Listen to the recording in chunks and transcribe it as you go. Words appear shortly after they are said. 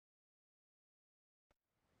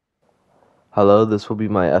Hello, this will be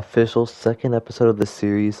my official second episode of the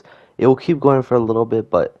series. It will keep going for a little bit,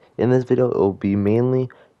 but in this video, it will be mainly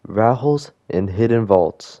rat holes and hidden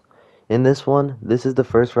vaults. In this one, this is the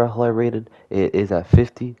first rat hole I rated. It is at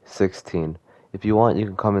 5016. If you want, you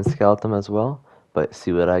can come and scout them as well, but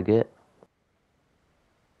see what I get.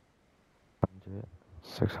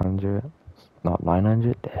 600, not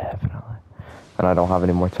 900, definitely. And I don't have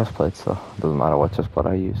any more chest plates, so it doesn't matter what chest plate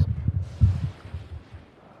I use.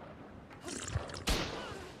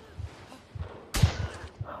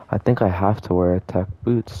 I think I have to wear tech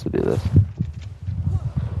boots to do this.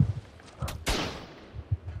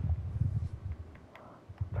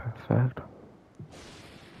 Perfect.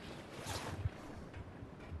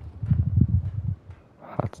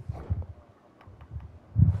 That's...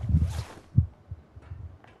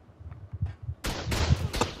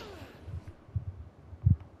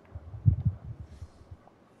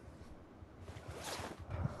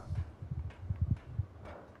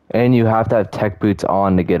 And you have to have tech boots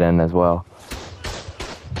on to get in as well.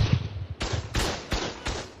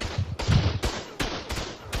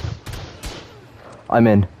 I'm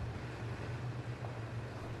in.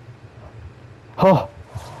 Oh!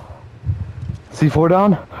 C4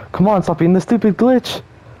 down? Come on, stop being the stupid glitch!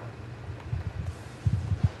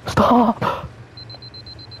 Stop!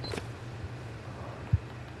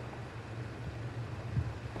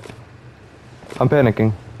 I'm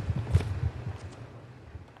panicking.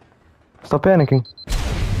 Stop panicking.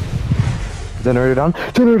 Generator down?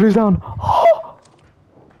 Generator's down!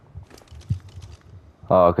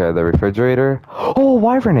 Oh, okay, the refrigerator. Oh,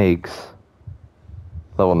 wyvern eggs!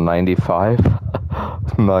 Level 95?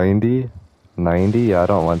 90? 90? Yeah, I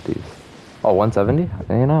don't want these. Oh, 170?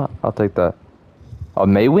 You know, I'll take that. A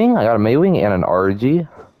Maywing? I got a Maywing and an RG.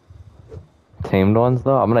 Tamed ones,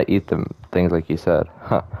 though? I'm gonna eat them things like you said.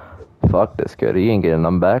 Huh. Fuck this kid. He ain't getting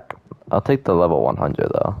them back. I'll take the level 100,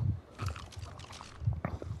 though.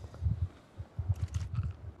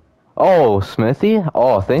 Oh, Smithy?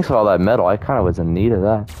 Oh, thanks for all that metal. I kind of was in need of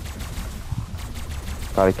that.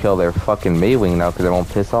 Gotta kill their fucking Maywing now because they won't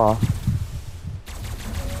piss off.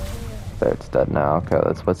 There, it's dead now. Okay,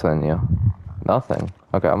 that's what's in you. Nothing.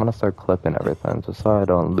 Okay, I'm gonna start clipping everything just so I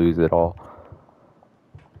don't lose it all.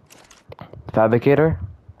 Fabricator?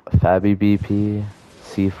 Fabi BP.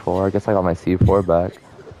 C4. I guess I got my C4 back.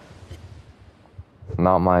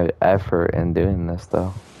 Not my effort in doing this,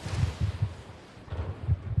 though.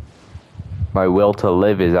 My will to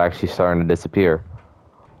live is actually starting to disappear.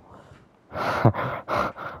 Come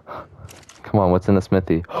on, what's in the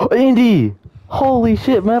smithy? Indy! Holy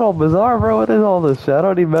shit, metal bazaar, bro. What is all this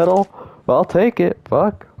shadowy metal? I'll take it.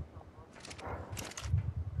 Fuck.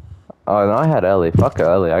 Oh, no, I had Ellie. Fuck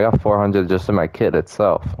Ellie. I got 400 just in my kit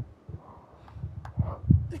itself.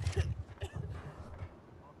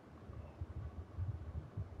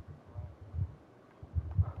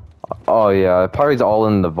 Oh, yeah. Party's all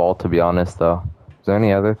in the vault, to be honest, though. Is there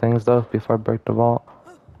any other things, though, before I break the vault?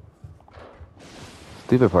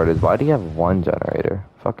 Stupid part is, why do you have one generator?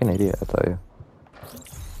 Fucking idiot, I tell you.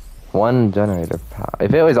 One generator.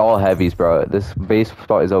 If it was all heavies, bro, this base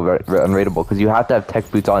spot is unrateable because you have to have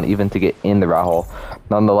tech boots on even to get in the rat hole.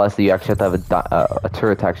 Nonetheless, you actually have to have a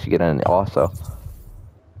turret to actually get in also.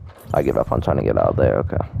 I give up on trying to get out there,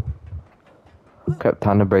 okay. Okay,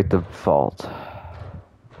 time to break the vault.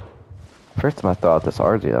 First time I thought this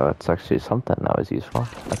RG though, it's actually something that was useful.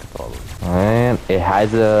 And it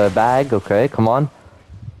has a bag, okay, come on.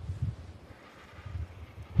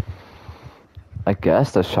 I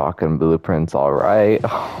guess the shotgun blueprint's alright.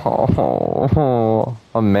 Oh,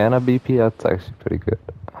 a mana BP, that's actually pretty good.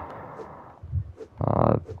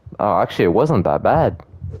 Oh, actually it wasn't that bad.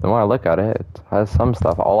 The more I look at it, it has some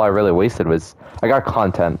stuff. All I really wasted was, I got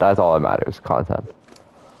content, that's all that matters, content.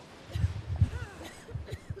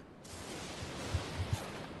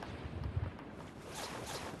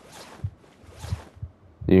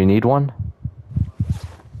 Do you need one?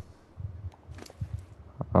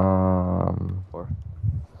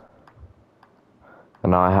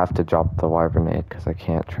 And now I have to drop the wyvern egg because I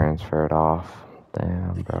can't transfer it off.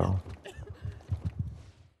 Damn, bro.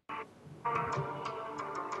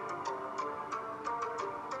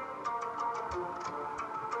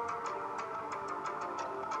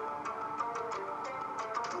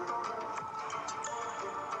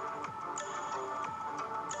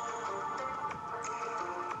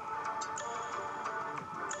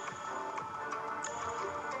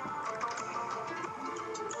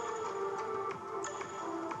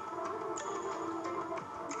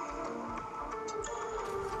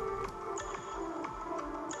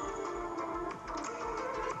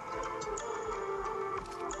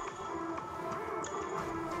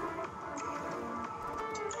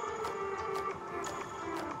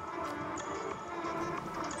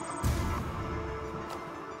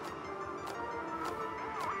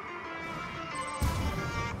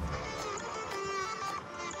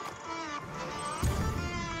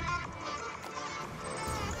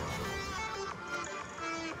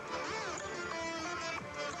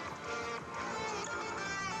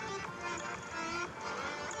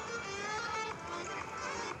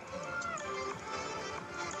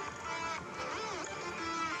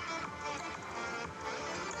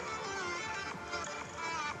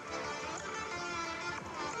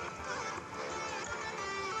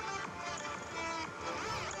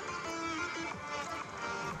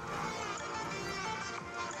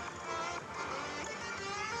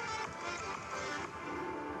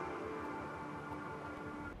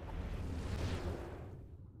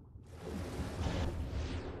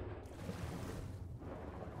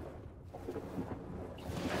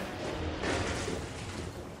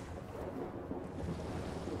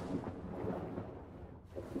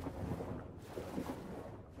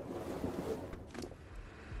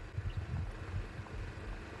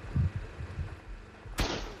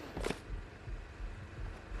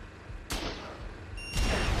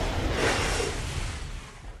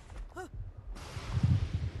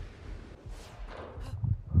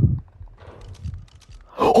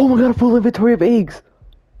 Oh my god, a full inventory of eggs!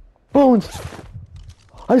 Bones!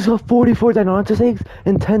 I just got 44 Deinonychus eggs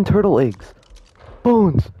and 10 turtle eggs.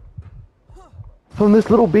 Bones! From this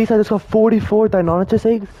little base, I just got 44 Deinonychus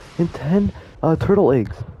eggs and 10 turtle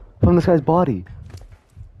eggs from this guy's body.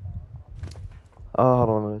 Hold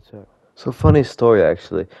on, let me check. So funny story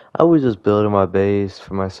actually. I was just building my base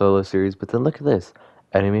for my solo series, but then look at this.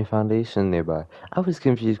 Enemy foundation nearby. I was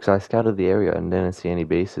confused because I scouted the area and didn't see any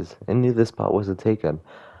bases, and knew this spot wasn't taken.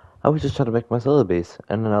 I was just trying to make my solo base,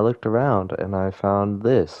 and then I looked around and I found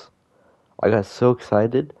this. I got so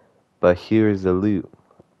excited, but here's the loot.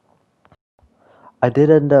 I did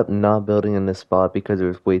end up not building in this spot because it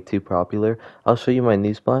was way too popular. I'll show you my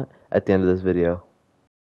new spot at the end of this video.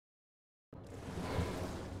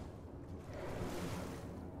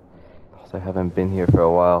 I haven't been here for a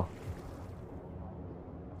while.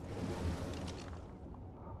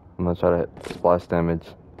 I'm gonna try to hit splash damage.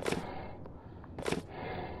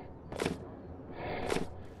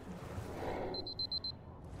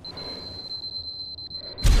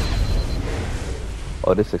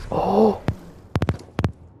 Oh, this is. Oh,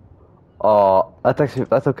 that's actually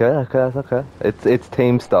that's okay. Okay, that's okay. It's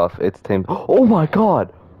tame stuff. It's tame. Oh my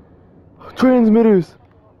god, transmitters.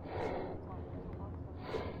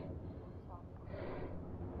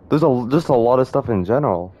 There's just a lot of stuff in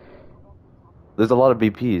general. There's a lot of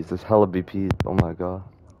BPs. There's hella BPs. Oh my god.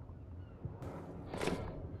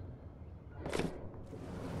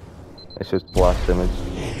 It's just blast damage.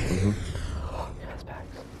 Yes,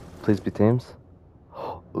 packs. Please be tames.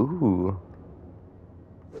 Ooh.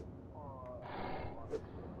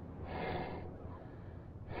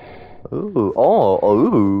 Ooh. Oh.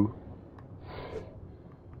 Ooh.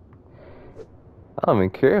 I'm in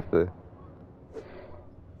careful.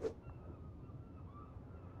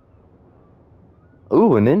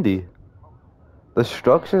 Ooh, an indie. The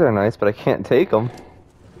structures are nice, but I can't take them.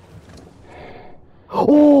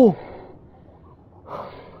 Oh!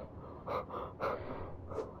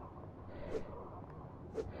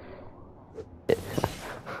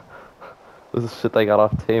 This is shit I got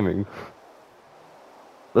off taming.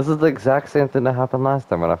 This is the exact same thing that happened last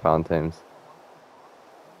time when I found tames.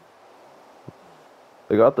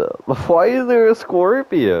 I got the. Why is there a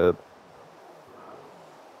scorpion?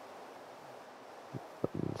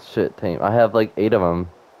 Shit, tame. I have like 8 of them.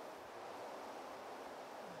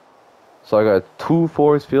 So I got 2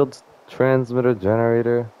 force fields, transmitter,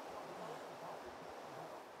 generator.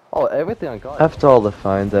 Oh, everything I got. After all the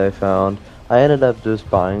finds I found, I ended up just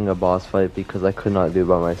buying a boss fight because I could not do it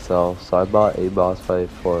by myself. So I bought a boss fight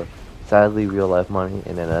for sadly real life money,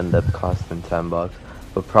 and it ended up costing $10.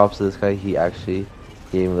 But props to this guy, he actually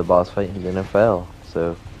gave me the boss fight and didn't fail.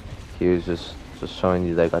 So here's just showing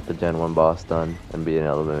you that I got the Gen 1 boss done and being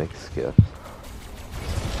able to make skips.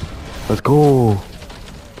 Let's go!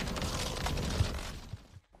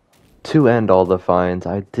 To end all the finds,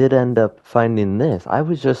 I did end up finding this. I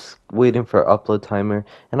was just waiting for upload timer,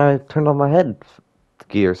 and I turned on my head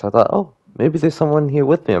gear, so I thought, oh, maybe there's someone here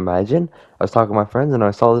with me. Imagine I was talking to my friends, and I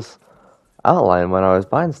saw this outline when I was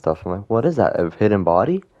buying stuff. I'm like, what is that, a hidden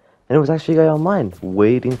body? And it was actually a guy online,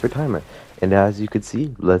 waiting for timer. And as you could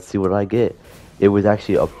see, let's see what I get. It was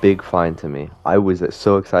actually a big find to me. I was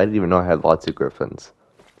so excited, even though I had lots of griffins.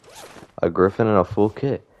 A griffin and a full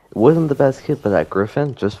kit. It wasn't the best kit, but that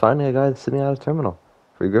griffin, just finding a guy sitting at a terminal.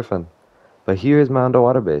 Free griffin. But here is my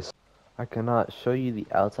underwater base. I cannot show you the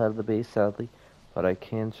outside of the base, sadly, but I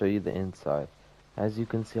can show you the inside. As you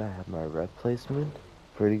can see, I have my red placement.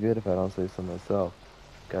 Pretty good if I don't say so myself.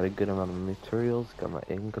 Got a good amount of materials, got my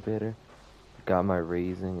incubator, got my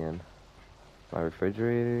raising and my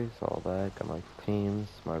refrigerators, all that. Got my teams,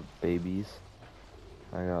 my babies.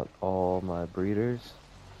 I got all my breeders.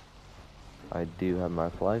 I do have my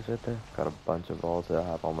flags right there. Got a bunch of balls that I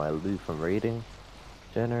have all my loot from raiding.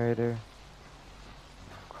 Generator.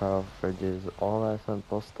 Crowd fridges, all that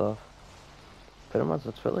simple stuff. Pretty much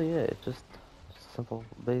that's really it. It's just a simple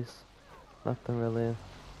base. Nothing really.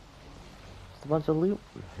 Just a bunch of loot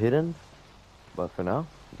hidden. But for now,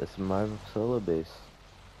 this is my solo base.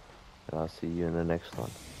 And I'll see you in the next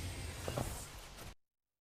one.